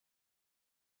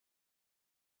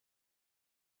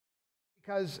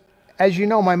Because, as you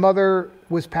know, my mother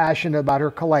was passionate about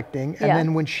her collecting, and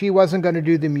then when she wasn't going to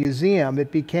do the museum,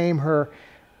 it became her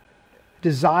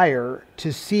desire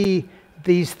to see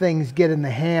these things get in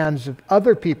the hands of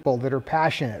other people that are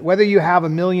passionate. Whether you have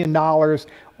 $1 million or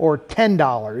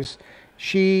 $10,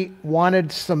 she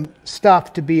wanted some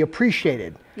stuff to be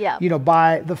appreciated, you know,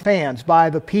 by the fans, by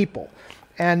the people.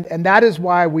 And that is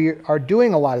why we are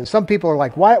doing a lot of this. Some people are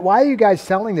like, why are you guys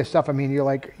selling this stuff? I mean, you're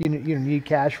like, you need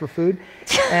cash for food.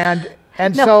 And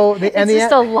no, so it's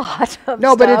just a lot of stuff.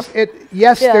 No, but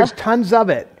there's tons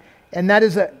of it. And that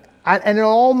is and in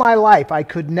all my life, I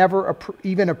could never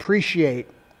even appreciate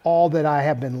all that I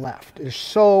have been left. There's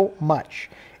so much.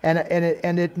 And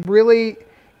it really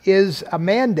is a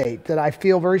mandate that I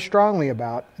feel very strongly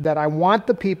about, that I want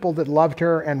the people that loved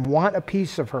her and want a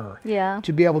piece of her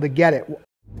to be able to get it.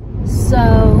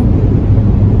 So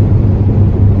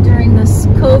during this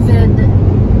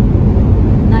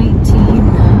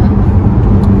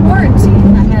COVID-19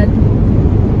 quarantine, I had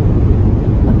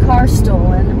a car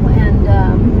stolen, and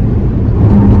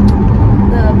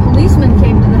the policeman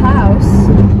came to the house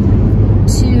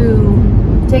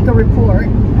to take a report.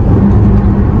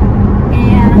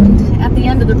 And at the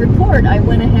end of the report, I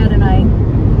went ahead and I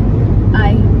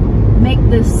make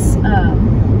this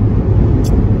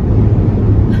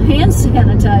hand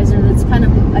sanitizer that's kind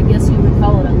of, I guess you would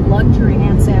call it a luxury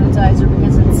hand sanitizer,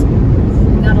 because it's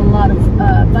got a lot of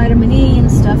vitamin E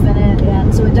and stuff in it,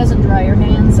 and so it doesn't dry your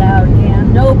hands out,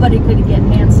 and nobody could get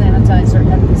hand sanitizer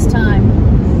at this time.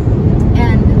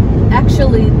 And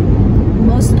actually,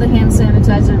 most of the hand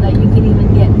sanitizer that you can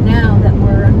even get now, that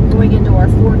we're going into our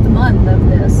 4th month of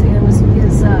this,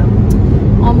 is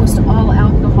almost all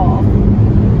alcohol.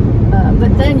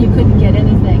 But then you couldn't get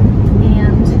anything.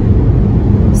 And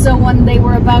so when they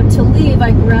were about to leave,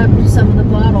 I grabbed some of the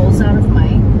bottles out of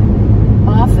my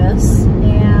office,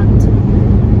 and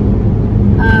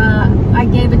I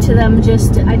gave it to them.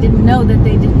 I didn't know that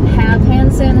they didn't have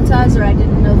hand sanitizer. I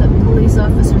didn't know that police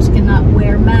officers cannot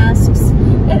wear masks.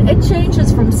 It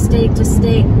changes from state to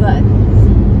state, but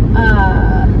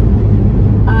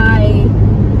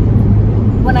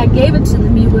when I gave it to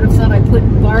them, you would have thought I put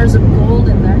bars of gold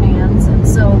in their hands, and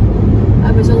so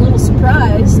I was a little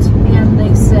surprised, and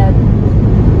they said,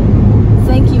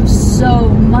 "Thank you so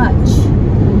much.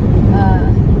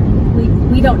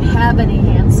 We don't have any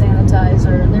hand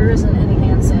sanitizer. There isn't any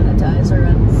hand sanitizer."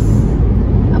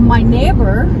 And my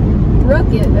neighbor,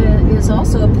 Brooke, is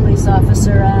also a police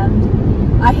officer, and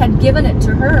I had given it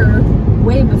to her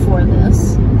way before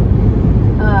this,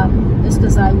 just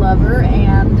because I love her,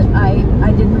 and I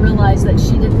didn't realize that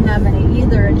she didn't have any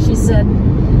either. And she said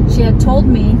she had told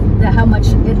me that how much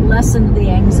it lessened the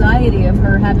anxiety of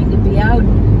her having to be out.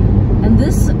 And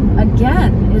this,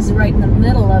 again, is right in the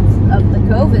middle of the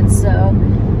COVID. So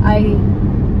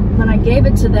when I gave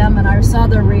it to them and I saw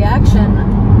their reaction,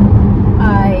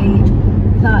 I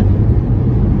thought,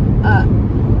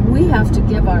 we have to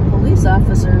give our police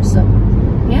officers some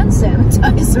hand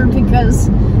sanitizer, because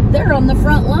they're on the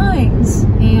front lines.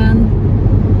 And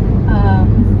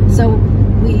so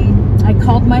I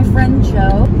called my friend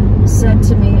Joe, said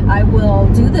to me, "I will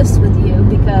do this with you,"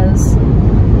 because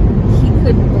he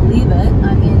couldn't believe it.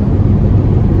 I mean,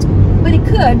 but he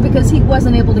could, because he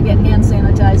wasn't able to get hand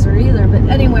sanitizer either. But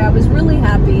anyway, I was really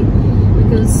happy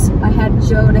because I had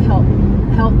Joe to help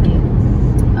me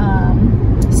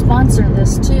sponsor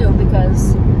this too,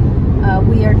 because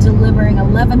we are delivering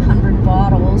 1,100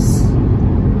 bottles.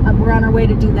 We're on our way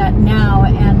to do that now,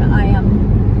 and I am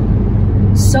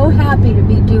so happy to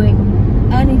be doing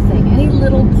anything, any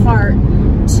little part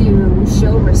to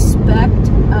show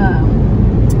respect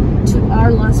to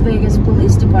our Las Vegas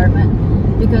Police Department,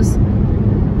 because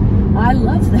I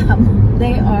love them.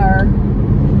 They are,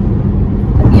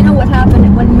 you know what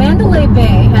happened when Mandalay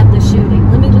Bay had the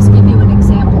shooting? Let me just give you an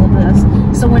example of this.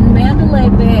 So when Mandalay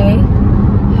Bay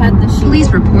had the shooting,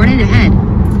 please report it ahead.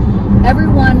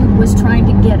 Everyone was trying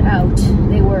to get out.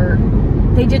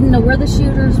 They didn't know where the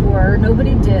shooters were.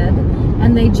 Nobody did,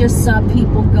 and they just saw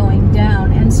people going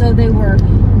down, and so they were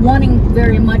wanting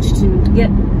very much to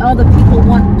get. All the people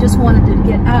just wanted to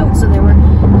get out, so they were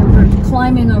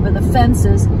climbing over the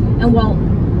fences. And while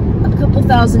a couple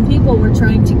thousand people were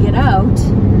trying to get out,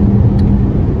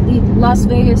 the Las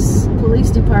Vegas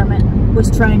Police Department was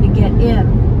trying to get in,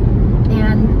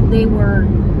 and they were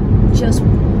just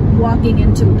walking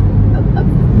into a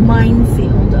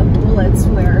minefield of bullets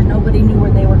where nobody knew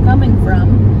where they were coming from.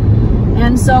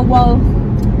 And so while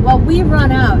we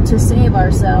run out to save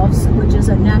ourselves, which is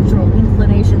a natural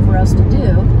inclination for us to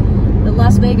do, the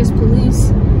Las Vegas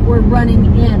police were running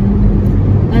in,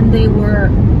 and they were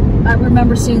I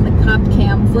remember seeing the cop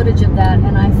cam footage of that,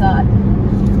 and I thought,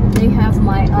 they have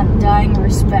my undying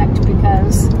respect,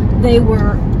 because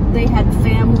they had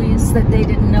families that they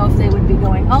didn't know if they would be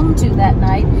going home to that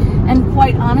night. And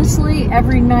quite honestly,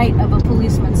 every night of a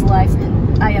policeman's life,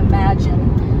 I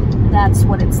imagine that's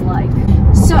what it's like.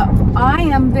 So I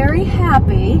am very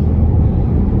happy.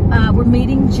 We're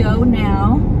meeting Joe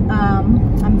now.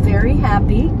 I'm very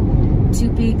happy to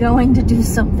be going to do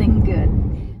something good.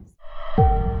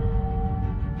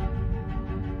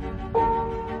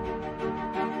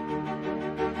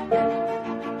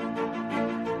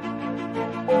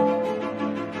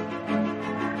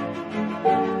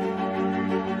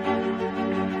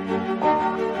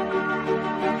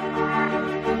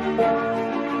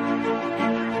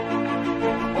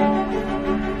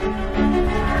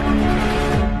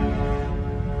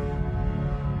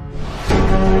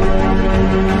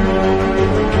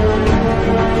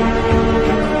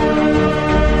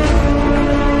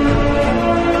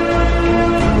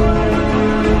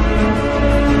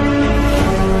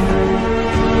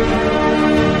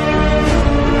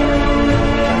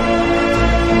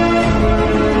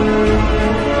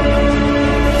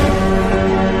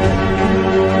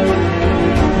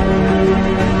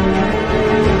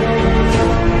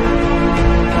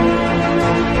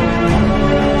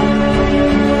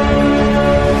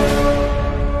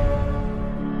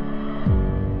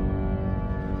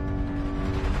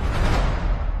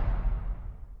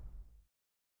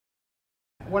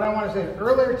 What I want to say,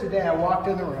 earlier today I walked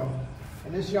in the room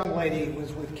and this young lady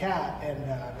was with Cat and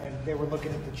they were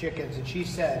looking at the chickens, and she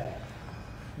said,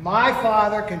 "My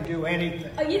father can do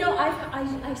anything." You know,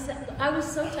 I said, I was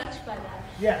so touched by that.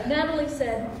 Yeah. Natalie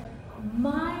said,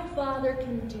 "My father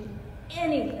can do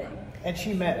anything." And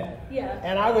she meant it. Yeah.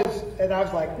 And I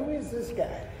was like, "Who is this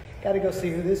guy? Got to go see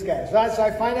who this guy is." So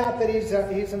I find out that he's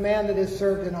a man that has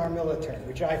served in our military,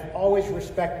 which I always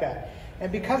respect that.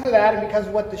 And because of that, and because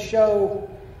of what the show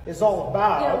is all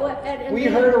about, we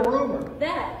heard a rumor.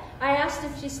 That I asked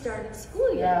if she started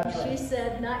school yet. That's right. She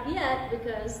said not yet,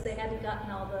 because they hadn't gotten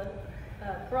all the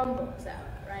Chromebooks out,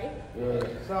 right?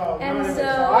 So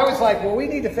I was like, well, we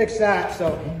need to fix that.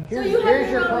 So here's your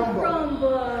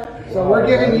Chromebook. So we're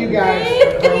giving you guys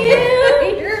a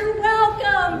Chromebook. You're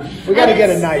welcome. We got to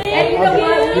get a knife. And you know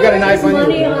what? We got a knife on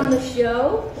money you. on the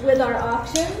show with our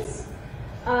auctions.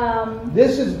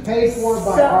 This is paid for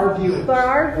by our viewers. For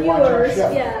our viewers,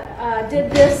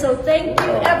 did this. So thank you,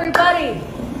 everybody.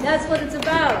 That's what it's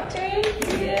about. Thank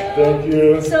you. Thank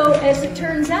you. So as it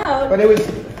turns out, But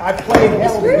I played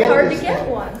hell it's very hard to this get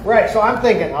thing. one. Right, so I'm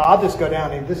thinking, I'll just go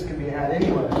down and this can be had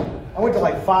anywhere. I went to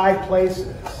like 5 places,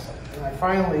 and I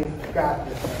finally got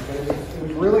this thing, but it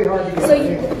was really hard to get. So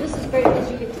this is great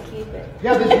because you get to keep it.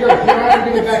 Yeah, this year, you don't have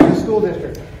to give it back to the school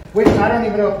district. Which I don't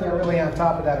even know if they're really on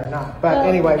top of that or not. But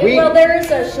anyway, well, there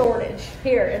is a shortage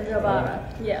here in Nevada.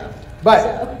 Yeah.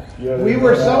 But we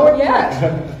were so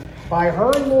impressed by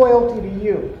her loyalty to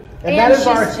you. And that is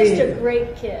our theme. She's just a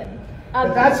great kid.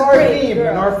 But that's our theme,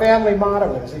 and our family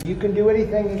motto is that you can do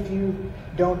anything if you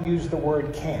don't use the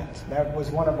word can't. That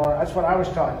was that's what I was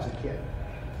taught as a kid.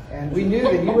 And we knew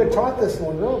that you had taught this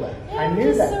little girl that. Yeah, I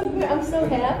knew that. I'm so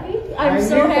happy. I'm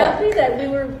so happy that we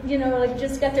were, like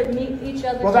just got to meet each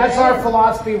other. Well, that's our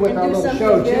philosophy with our little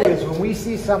show too. Good. Is when we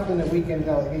see something that we can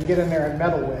get in there and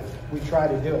meddle with, we try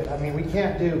to do it. I mean, we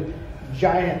can't do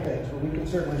giant things, but we can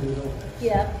certainly do little things.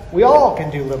 Yeah. We all can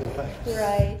do little things.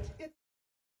 Right.